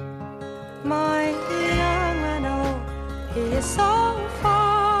 My young Mano, he is so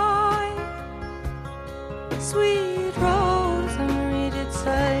fine. Sweet Rosemary did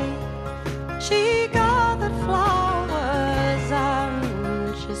say she gathered flowers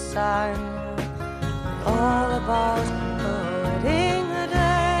and she sang all about her wedding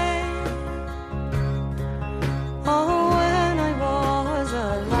day. Oh, when I was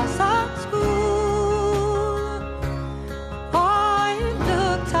a lass at school, I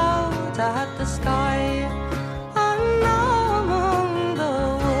looked out at the sky, and now among the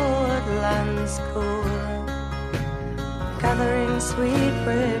woodlands cool, gathering sweet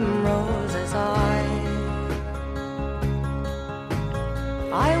primroses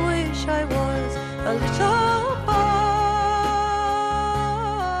I wish I was a little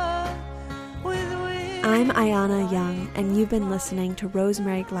bird with wings. I'm Ayana Young, and you've been listening to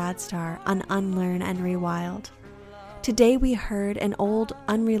Rosemary Gladstar on Unlearn and Rewild. Today we heard an old,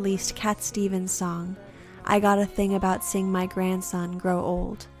 unreleased Cat Stevens song, I Got a Thing About Seeing My Grandson Grow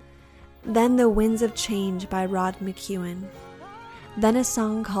Old. Then The Winds of Change by Rod McEwen. Then a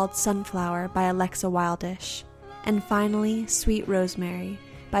song called Sunflower by Alexa Wildish. And finally, Sweet Rosemary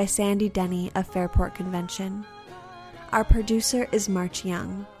by Sandy Denny of Fairport Convention. Our producer is March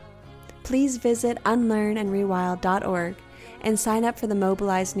Young. Please visit unlearnandrewild.org and sign up for the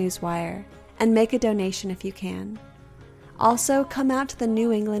Mobilize Newswire and make a donation if you can. Also, come out to the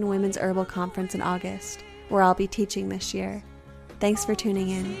New England Women's Herbal Conference in August, where I'll be teaching this year. Thanks for tuning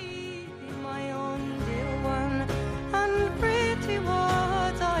in.